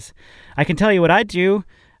exercise. I can tell you what I'd do.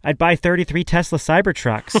 I'd buy 33 Tesla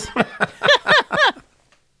Cybertrucks.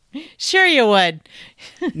 Sure you would.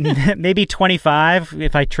 Maybe 25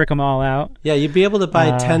 if I trick them all out. Yeah, you'd be able to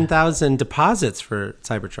buy 10,000 deposits for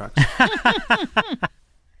Cybertrucks.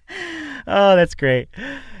 Oh, that's great.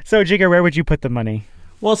 So, Jigger, where would you put the money?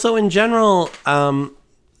 Well, so in general,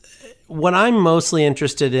 what I'm mostly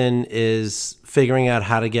interested in is figuring out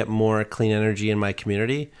how to get more clean energy in my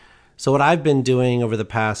community. So what I've been doing over the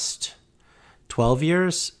past 12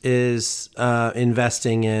 years is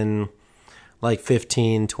investing in like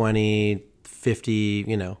 15, 20,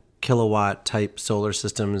 50, kilowatt type solar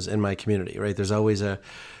systems in my community, right? There's always a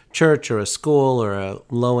church or a school or a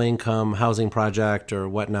low income housing project or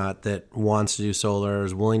whatnot that wants to do solar,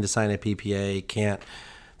 is willing to sign a PPA, can't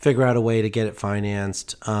figure out a way to get it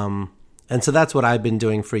financed. And so that's what I've been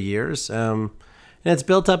doing for years. And it's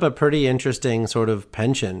built up a pretty interesting sort of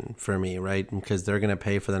pension for me, right? Because they're going to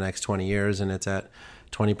pay for the next 20 years and it's at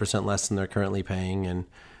 20% less than they're currently paying. And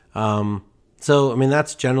so,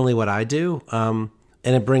 that's generally what I do. And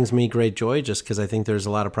it brings me great joy just because I think there's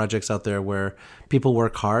a lot of projects out there where people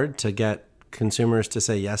work hard to get consumers to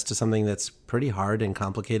say yes to something that's pretty hard and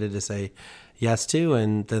complicated to say yes to.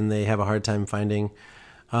 And then they have a hard time finding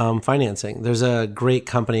financing. There's a great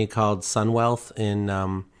company called SunWealth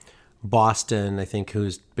in Boston, I think,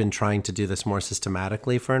 who's been trying to do this more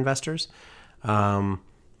systematically for investors.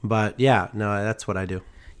 But yeah, no, that's what I do.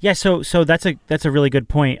 Yeah, so that's a really good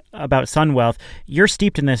point about SunWealth. You're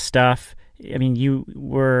steeped in this stuff. You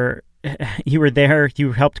were there.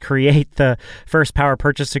 You helped create the first power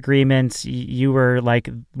purchase agreements. You were like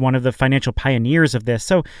one of the financial pioneers of this.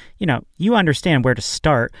 So, you understand where to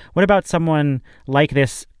start. What about someone like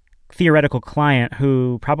this theoretical client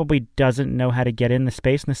who probably doesn't know how to get in the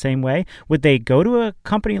space in the same way? Would they go to a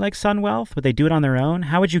company like SunWealth? Would they do it on their own?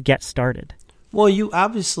 How would you get started? Well, you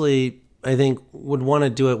obviously, I think, would want to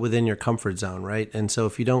do it within your comfort zone, right? And so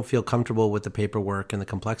if you don't feel comfortable with the paperwork and the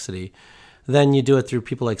complexity, then you do it through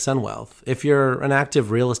people like SunWealth. If you're an active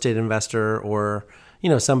real estate investor or,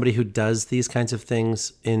 somebody who does these kinds of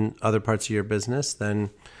things in other parts of your business, then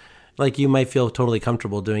you might feel totally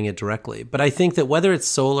comfortable doing it directly. But I think that whether it's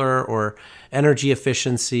solar or energy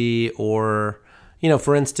efficiency or,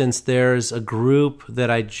 for instance, there's a group that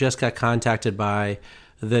I just got contacted by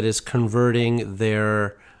that is converting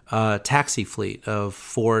their taxi fleet of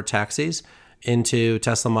 4 taxis into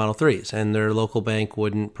Tesla Model 3s, and their local bank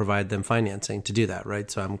wouldn't provide them financing to do that,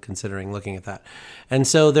 right? So I'm considering looking at that. And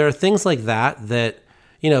so there are things like that,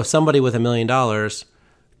 somebody with $1 million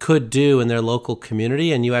could do in their local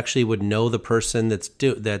community, and you actually would know the person that's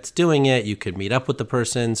doing it. You could meet up with the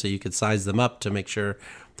person, so you could size them up to make sure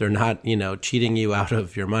they're not, cheating you out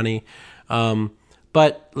of your money.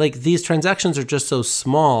 But these transactions are just so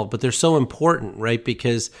small, but they're so important, right?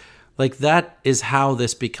 Because that is how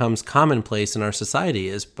this becomes commonplace in our society,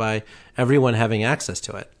 is by everyone having access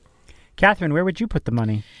to it. Catherine, where would you put the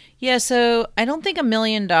money? Yeah, so I don't think $1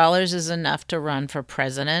 million is enough to run for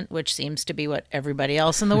president, which seems to be what everybody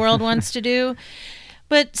else in the world wants to do.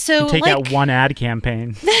 But so take out one ad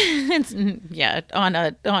campaign. Yeah, on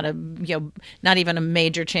a not even a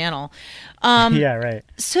major channel. Yeah, right.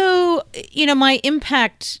 So, my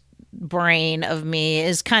impact brain of me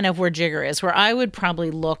is kind of where Jigger is, where I would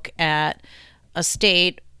probably look at a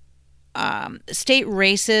state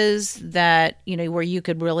races that, where you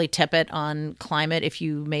could really tip it on climate if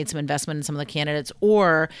you made some investment in some of the candidates,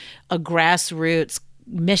 or a grassroots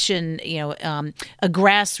mission, a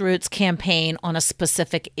grassroots campaign on a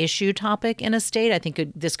specific issue topic in a state. I think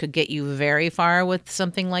this could get you very far with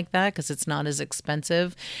something like that because it's not as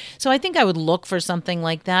expensive. So I think I would look for something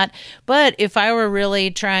like that. But if I were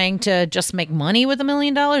really trying to just make money with $1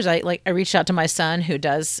 million, I reached out to my son who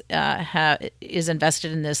is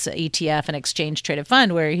invested in this ETF, an exchange traded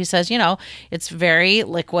fund, where he says, it's very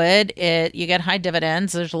liquid. You get high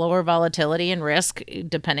dividends. There's lower volatility and risk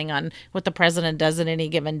depending on what the president does in any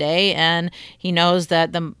given day, and he knows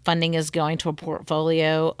that the funding is going to a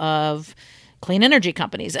portfolio of clean energy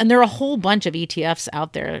companies, and there are a whole bunch of ETFs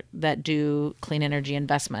out there that do clean energy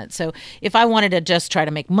investment. So if I wanted to just try to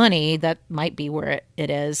make money, that might be where it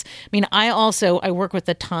is. I mean, I work with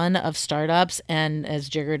a ton of startups, and as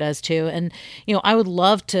Jigger does too, and I would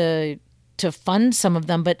love to fund some of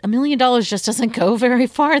them, but $1 million just doesn't go very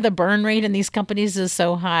far. The burn rate in these companies is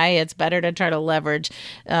so high. It's better to try to leverage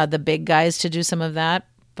the big guys to do some of that.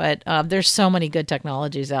 But there's so many good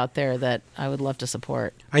technologies out there that I would love to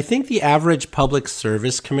support. I think the average public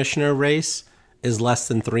service commissioner race is less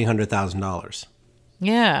than $300,000.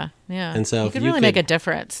 Yeah. And so you could really make a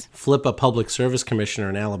difference. Flip a public service commissioner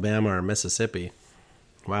in Alabama or Mississippi.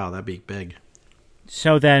 Wow, that'd be big.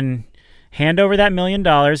 So then hand over that $1 million,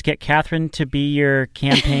 get Catherine to be your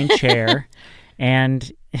campaign chair, and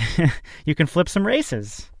you can flip some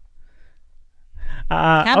races.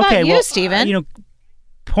 How about you, Stephen?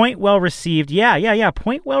 Point well received. Yeah.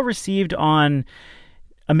 Point well received on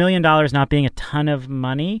 $1 million not being a ton of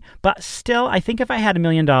money. But still, I think if I had $1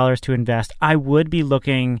 million to invest, I would be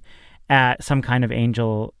looking at some kind of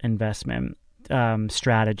angel investment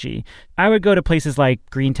strategy. I would go to places like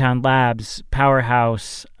Greentown Labs,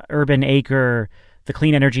 Powerhouse, Urban Acre, the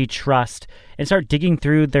Clean Energy Trust, and start digging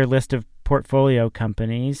through their list of portfolio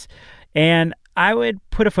companies. And I would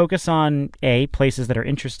put a focus on places that are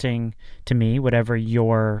interesting to me, whatever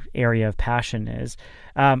your area of passion is.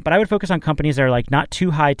 But I would focus on companies that are like not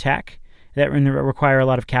too high tech, that require a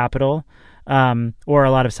lot of capital, or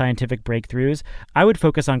a lot of scientific breakthroughs. I would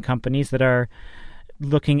focus on companies that are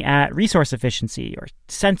looking at resource efficiency or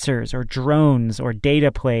sensors or drones or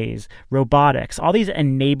data plays, robotics, all these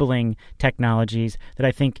enabling technologies that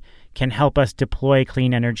I think can help us deploy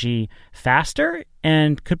clean energy faster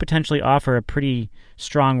and could potentially offer a pretty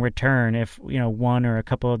strong return if one or a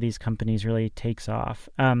couple of these companies really takes off.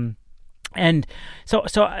 And so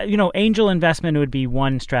angel investment would be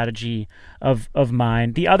one strategy of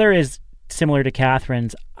mine. The other is similar to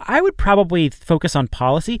Catherine's. I would probably focus on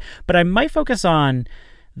policy, but I might focus on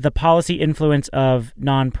the policy influence of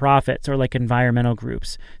nonprofits or like environmental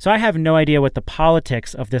groups. So I have no idea what the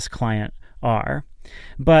politics of this client are,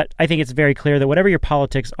 but I think it's very clear that whatever your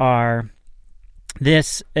politics are,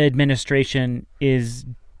 this administration is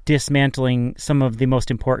dismantling some of the most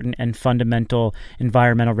important and fundamental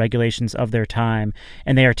environmental regulations of their time,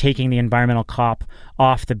 and they are taking the environmental cop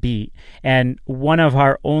off the beat. And one of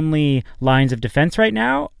our only lines of defense right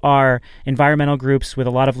now are environmental groups with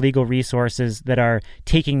a lot of legal resources that are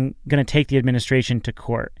going to take the administration to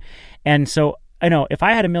court. And so I know if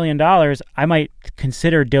I had $1 million, I might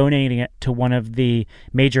consider donating it to one of the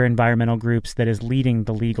major environmental groups that is leading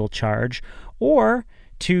the legal charge, or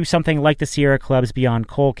to something like the Sierra Club's Beyond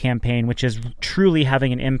Coal campaign, which is truly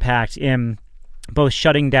having an impact in both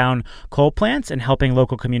shutting down coal plants and helping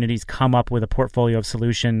local communities come up with a portfolio of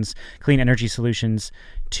solutions, clean energy solutions,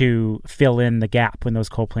 to fill in the gap when those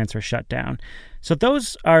coal plants are shut down. So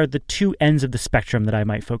those are the two ends of the spectrum that I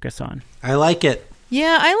might focus on. I like it.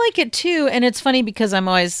 Yeah, I like it too. And it's funny because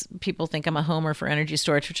people think I'm a homer for energy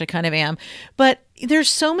storage, which I kind of am. But there's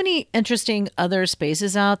so many interesting other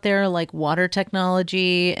spaces out there like water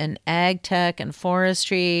technology and ag tech and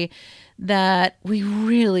forestry that we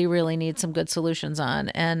really, really need some good solutions on.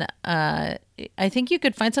 And I think you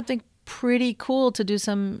could find something pretty cool to do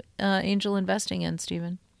some angel investing in,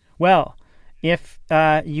 Stephen. Well, if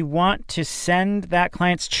you want to send that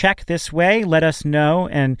client's check this way, let us know.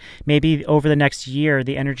 And maybe over the next year,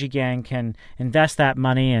 the Energy Gang can invest that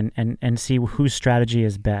money and see whose strategy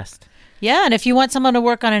is best. Yeah, and if you want someone to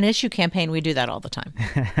work on an issue campaign, we do that all the time.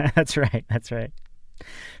 That's right.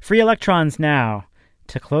 Free electrons now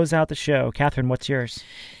to close out the show. Catherine, what's yours?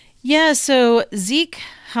 Yeah, so Zeke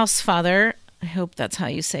Housefather I hope that's how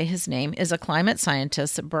you say his name, is a climate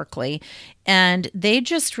scientist at Berkeley. And they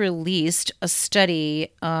just released a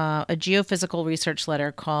study, a geophysical research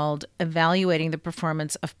letter called Evaluating the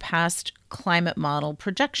Performance of Past Climate Model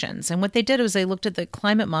Projections. And what they did was they looked at the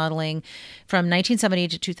climate modeling from 1970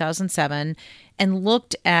 to 2007 and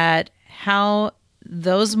looked at how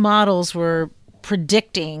those models were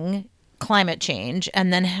predicting climate change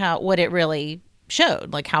and then what it really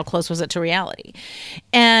showed, like how close was it to reality.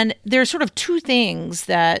 And there's sort of two things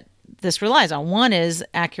that this relies on. One is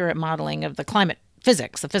accurate modeling of the climate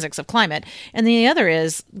physics, the physics of climate. And the other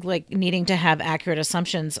is like needing to have accurate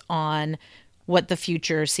assumptions on what the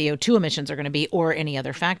future CO2 emissions are going to be or any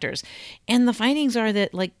other factors. And the findings are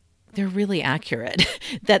that like they're really accurate,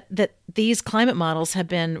 that these climate models have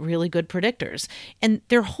been really good predictors. And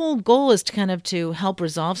their whole goal is to kind of to help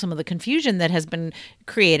resolve some of the confusion that has been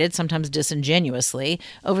created, sometimes disingenuously,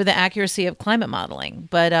 over the accuracy of climate modeling.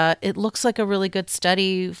 But it looks like a really good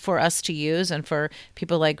study for us to use and for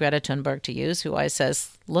people like Greta Thunberg to use, who always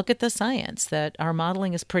says, look at the science, that our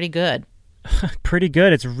modeling is pretty good. Pretty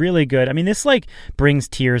good. It's really good. I mean, this like brings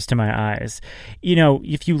tears to my eyes. You know,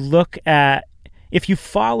 if you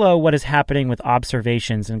follow what is happening with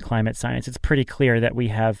observations in climate science, it's pretty clear that we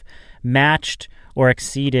have matched or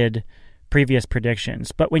exceeded previous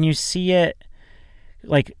predictions. But when you see it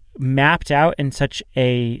like mapped out in such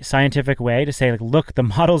a scientific way to say, like, look, the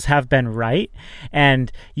models have been right,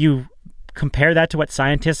 and you compare that to what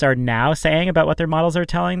scientists are now saying about what their models are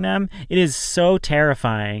telling them, it is so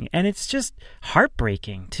terrifying. And it's just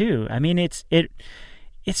heartbreaking too. I mean, it's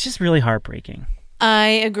just really heartbreaking. I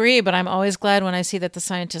agree, but I'm always glad when I see that the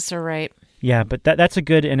scientists are right. Yeah, but that's a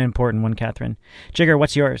good and important one, Catherine. Jigger,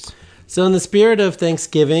 what's yours? So in the spirit of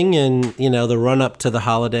Thanksgiving and, the run up to the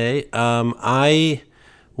holiday, I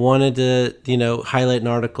wanted to, highlight an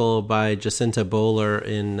article by Jacinta Bowler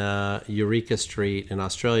in Eureka Street in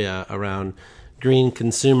Australia around green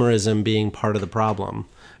consumerism being part of the problem.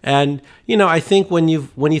 And, I think when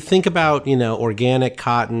you think about, organic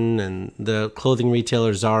cotton and the clothing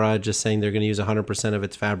retailer Zara just saying they're going to use 100% of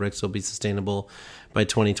its fabrics will be sustainable by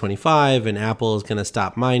 2025 and Apple is going to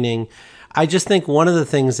stop mining, I just think one of the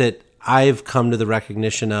things that I've come to the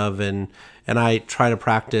recognition of and I try to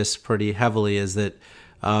practice pretty heavily is that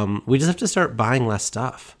we just have to start buying less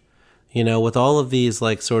stuff. With all of these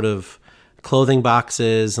like sort of clothing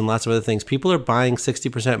boxes and lots of other things, people are buying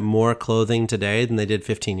 60% more clothing today than they did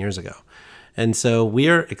 15 years ago. And so we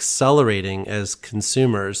are accelerating as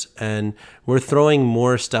consumers and we're throwing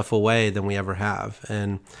more stuff away than we ever have.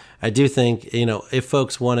 And I do think, if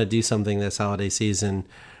folks want to do something this holiday season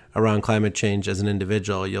around climate change as an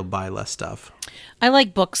individual, you'll buy less stuff. I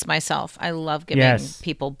like books myself. I love giving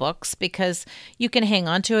people books because you can hang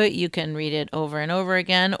on to it, you can read it over and over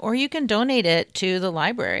again, or you can donate it to the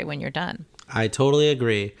library when you're done. I totally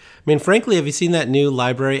agree. I mean, frankly, have you seen that new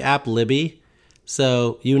library app, Libby?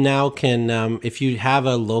 So you now can, if you have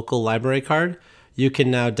a local library card, you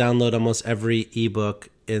can now download almost every ebook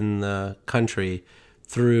in the country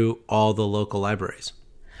through all the local libraries.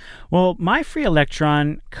 Well, my free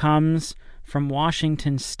electron comes from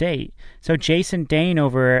Washington State. So Jason Dane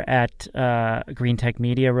over at Green Tech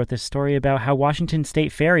Media wrote this story about how Washington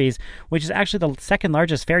State ferries, which is actually the second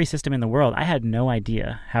largest ferry system in the world. I had no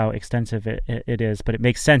idea how extensive it is, but it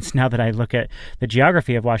makes sense now that I look at the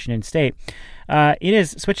geography of Washington State. It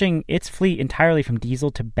is switching its fleet entirely from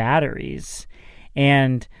diesel to batteries.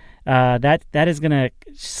 And that is going to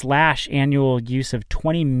slash annual use of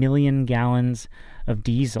 20 million gallons of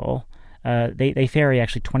diesel. They ferry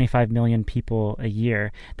actually 25 million people a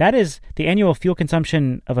year. That is the annual fuel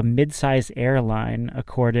consumption of a mid-sized airline,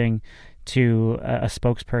 according to a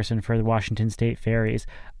spokesperson for the Washington State Ferries.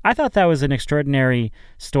 I thought that was an extraordinary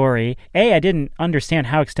story. A, I didn't understand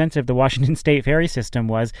how extensive the Washington State ferry system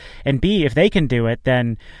was. And B, if they can do it,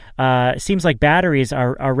 then it seems like batteries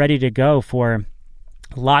are ready to go for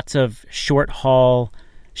lots of short-haul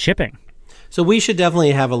shipping. So we should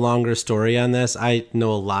definitely have a longer story on this. I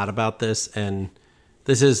know a lot about this, and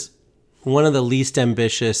this is one of the least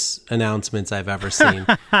ambitious announcements I've ever seen.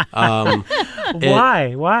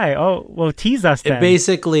 Why? Oh, well, tease us then.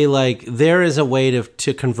 Basically, like, there is a way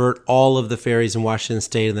to convert all of the ferries in Washington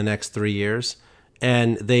State in the next 3 years,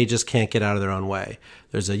 and they just can't get out of their own way.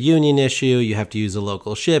 There's a union issue. You have to use a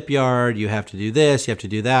local shipyard. You have to do this. You have to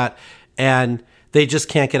do that. And they just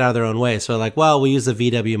can't get out of their own way. So like, well, we use the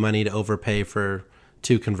VW money to overpay for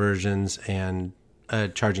 2 conversions and a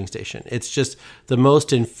charging station. It's just the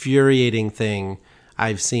most infuriating thing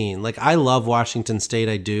I've seen. Like, I love Washington State,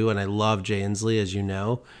 I do, and I love Jay Inslee, as you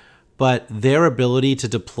know. but their ability to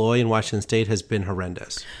deploy in Washington State has been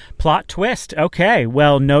horrendous. Plot twist. Okay,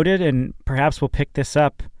 well noted, and perhaps we'll pick this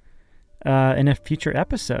up in a future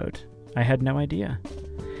episode. I had no idea.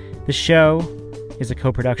 The show is a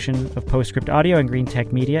co-production of Postscript Audio and Green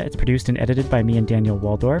Tech Media. It's produced and edited by me and Daniel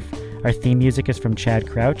Waldorf. Our theme music is from Chad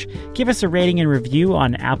Crouch. Give us a rating and review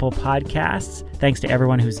on Apple Podcasts. Thanks to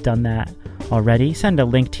everyone who's done that already. Send a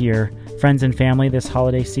link to your friends and family this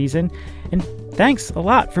holiday season. And thanks a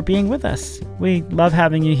lot for being with us. We love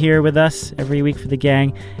having you here with us every week for the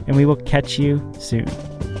gang, and we will catch you soon.